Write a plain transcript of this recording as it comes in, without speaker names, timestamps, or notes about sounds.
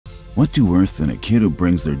What do Earth and a kid who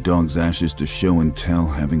brings their dog's ashes to show and tell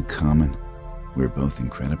have in common? We're both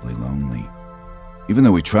incredibly lonely. Even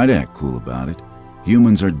though we try to act cool about it,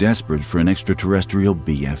 humans are desperate for an extraterrestrial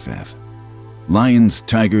BFF. Lions,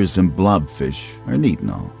 tigers, and blobfish are neat and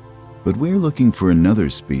all, but we're looking for another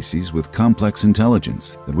species with complex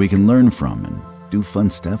intelligence that we can learn from and do fun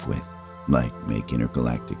stuff with, like make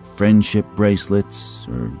intergalactic friendship bracelets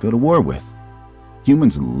or go to war with.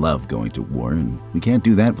 Humans love going to war, and we can't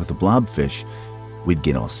do that with the blobfish. We'd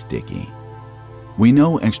get all sticky. We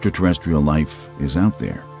know extraterrestrial life is out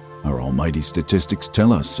there. Our almighty statistics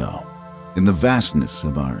tell us so. In the vastness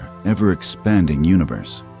of our ever-expanding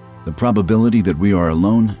universe, the probability that we are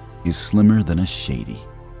alone is slimmer than a shady.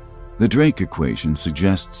 The Drake equation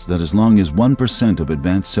suggests that as long as 1% of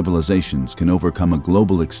advanced civilizations can overcome a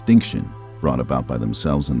global extinction brought about by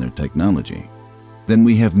themselves and their technology, then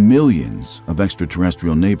we have millions of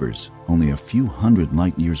extraterrestrial neighbors only a few hundred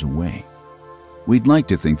light years away. We'd like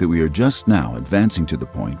to think that we are just now advancing to the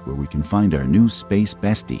point where we can find our new space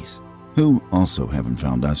besties, who also haven't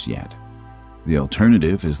found us yet. The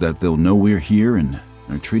alternative is that they'll know we're here and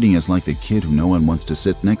are treating us like the kid who no one wants to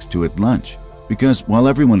sit next to at lunch, because while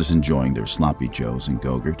everyone is enjoying their sloppy joes and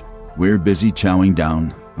Go-Gurt, we're busy chowing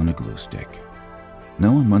down on a glue stick.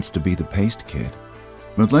 No one wants to be the paste kid.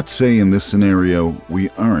 But let's say in this scenario, we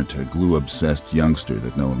aren't a glue-obsessed youngster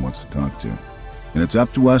that no one wants to talk to, and it's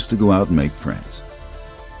up to us to go out and make friends.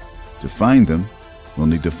 To find them, we'll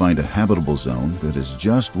need to find a habitable zone that is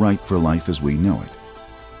just right for life as we know it.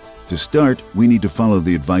 To start, we need to follow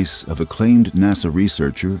the advice of acclaimed NASA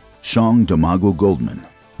researcher Sean Domago Goldman,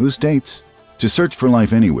 who states, to search for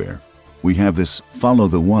life anywhere, we have this follow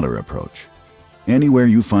the water approach. Anywhere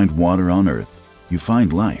you find water on Earth, you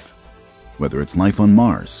find life. Whether it's life on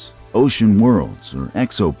Mars, ocean worlds, or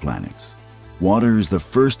exoplanets, water is the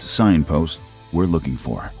first signpost we're looking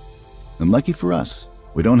for. And lucky for us,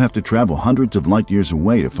 we don't have to travel hundreds of light years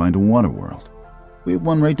away to find a water world. We have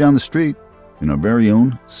one right down the street in our very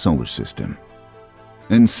own solar system.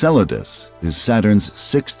 Enceladus is Saturn's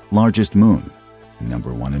 6th largest moon and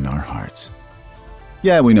number 1 in our hearts.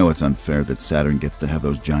 Yeah, we know it's unfair that Saturn gets to have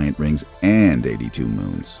those giant rings and 82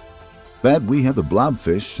 moons. But we have the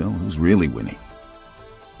blobfish, so who's really winning?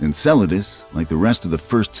 Enceladus, like the rest of the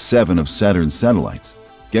first 7 of Saturn's satellites,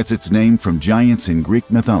 gets its name from giants in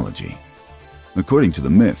Greek mythology. According to the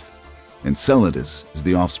myth, Enceladus is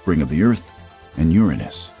the offspring of the Earth and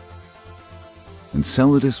Uranus.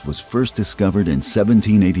 Enceladus was first discovered in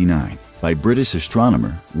 1789 by British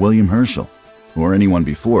astronomer William Herschel, or anyone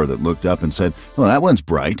before that looked up and said, "Well, that one's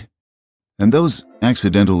bright." And those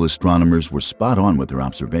accidental astronomers were spot on with their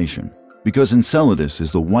observation, because Enceladus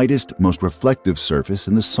is the whitest, most reflective surface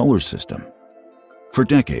in the solar system. For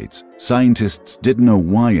decades, scientists didn't know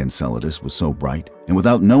why Enceladus was so bright, and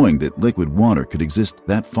without knowing that liquid water could exist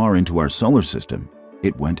that far into our solar system,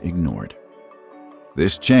 it went ignored.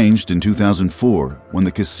 This changed in 2004 when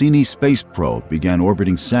the Cassini space probe began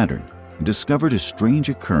orbiting Saturn and discovered a strange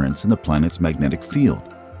occurrence in the planet's magnetic field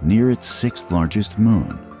near its 6th largest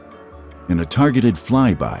moon. In a targeted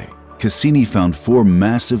flyby, Cassini found 4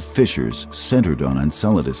 massive fissures centered on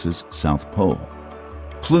Enceladus's south pole.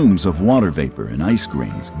 Plumes of water vapor and ice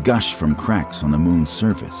grains gush from cracks on the moon's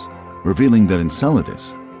surface, revealing that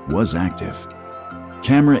Enceladus was active.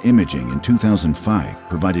 Camera imaging in 2005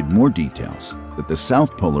 provided more details that the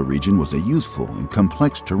south polar region was a youthful and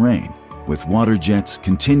complex terrain, with water jets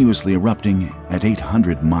continuously erupting at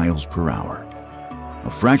 800 miles per hour. A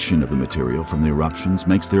fraction of the material from the eruptions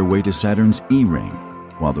makes their way to Saturn's E-ring,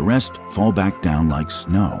 while the rest fall back down like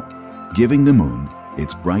snow, giving the moon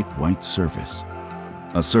its bright white surface.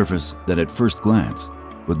 A surface that at first glance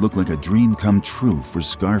would look like a dream come true for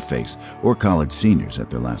Scarface or college seniors at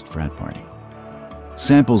their last frat party.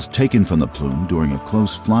 Samples taken from the plume during a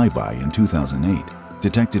close flyby in 2008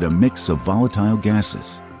 detected a mix of volatile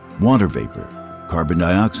gases, water vapor, carbon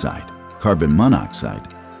dioxide, carbon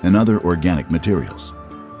monoxide, and other organic materials.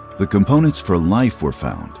 The components for life were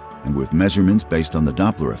found, and with measurements based on the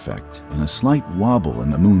Doppler effect and a slight wobble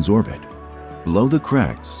in the moon's orbit, below the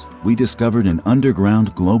cracks, we discovered an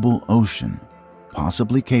underground global ocean,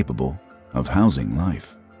 possibly capable of housing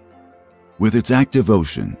life. With its active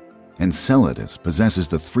ocean, Enceladus possesses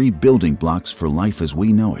the 3 building blocks for life as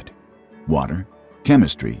we know it: water,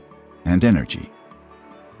 chemistry, and energy.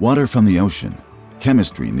 Water from the ocean,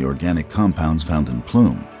 chemistry in the organic compounds found in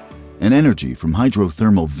Plume, and energy from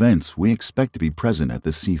hydrothermal vents we expect to be present at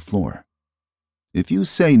the sea floor. If you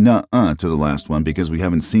say nuh-uh to the last one because we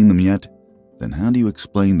haven't seen them yet, then how do you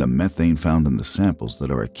explain the methane found in the samples that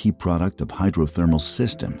are a key product of hydrothermal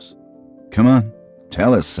systems? Come on,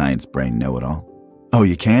 tell us, science brain know-it-all. Oh,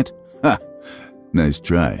 you can't? Ha! Nice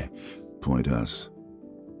try. Point us.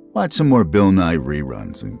 Watch some more Bill Nye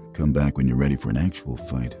reruns and come back when you're ready for an actual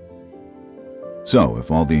fight. So, if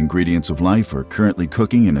all the ingredients of life are currently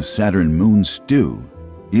cooking in a Saturn moon stew,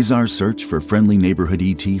 is our search for friendly neighborhood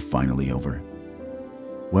ET finally over?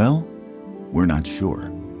 Well, we're not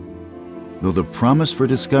sure. Though the promise for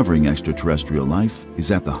discovering extraterrestrial life is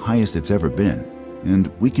at the highest it's ever been, and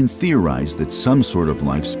we can theorize that some sort of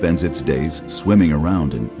life spends its days swimming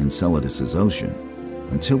around in Enceladus's ocean.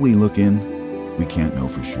 Until we look in, we can't know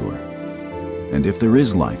for sure. And if there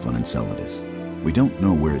is life on Enceladus, we don't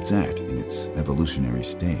know where it's at in its evolutionary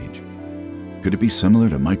stage. Could it be similar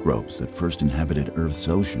to microbes that first inhabited Earth's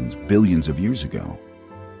oceans billions of years ago?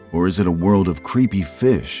 Or is it a world of creepy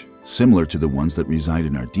fish, similar to the ones that reside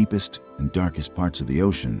in our deepest and darkest parts of the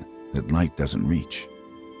ocean that light doesn't reach?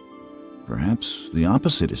 Perhaps the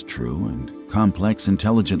opposite is true, and complex,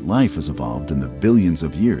 intelligent life has evolved in the billions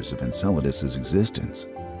of years of Enceladus's existence.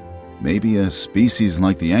 Maybe a species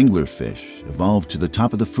like the anglerfish evolved to the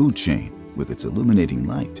top of the food chain with its illuminating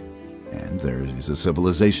light, and there is a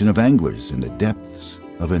civilization of anglers in the depths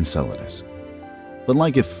of Enceladus. But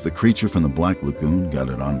like if the creature from the Black Lagoon got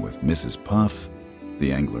it on with Mrs. Puff,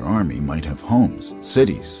 the angler army might have homes,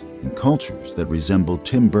 cities, and cultures that resemble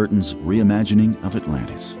Tim Burton's reimagining of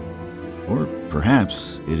Atlantis. Or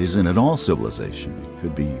perhaps it isn't at all civilization. It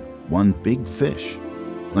could be one big fish,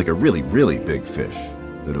 like a really, really big fish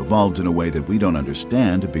that evolved in a way that we don't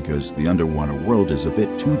understand because the underwater world is a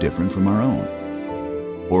bit too different from our own.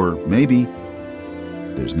 Or maybe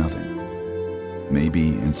there's nothing. Maybe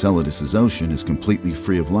Enceladus's ocean is completely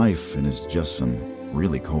free of life and is just some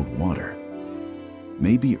really cold water.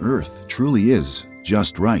 Maybe Earth truly is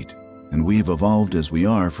just right, and we have evolved as we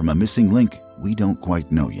are from a missing link we don't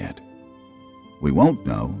quite know yet. We won't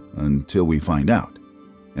know until we find out,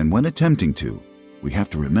 and when attempting to, we have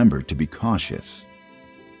to remember to be cautious.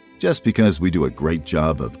 Just because we do a great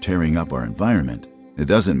job of tearing up our environment, it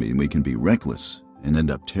doesn't mean we can be reckless and end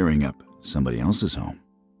up tearing up somebody else's home.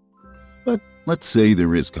 But let's say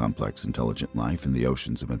there is complex, intelligent life in the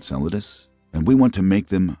oceans of Enceladus, and we want to make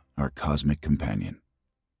them our cosmic companion.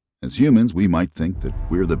 As humans, we might think that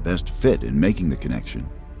we're the best fit in making the connection,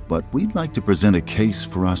 but we'd like to present a case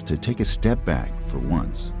for us to take a step back for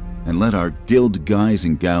once and let our guild guys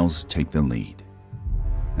and gals take the lead.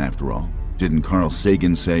 After all, didn't Carl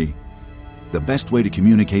Sagan say, "The best way to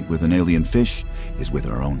communicate with an alien fish is with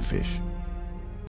our own fish"?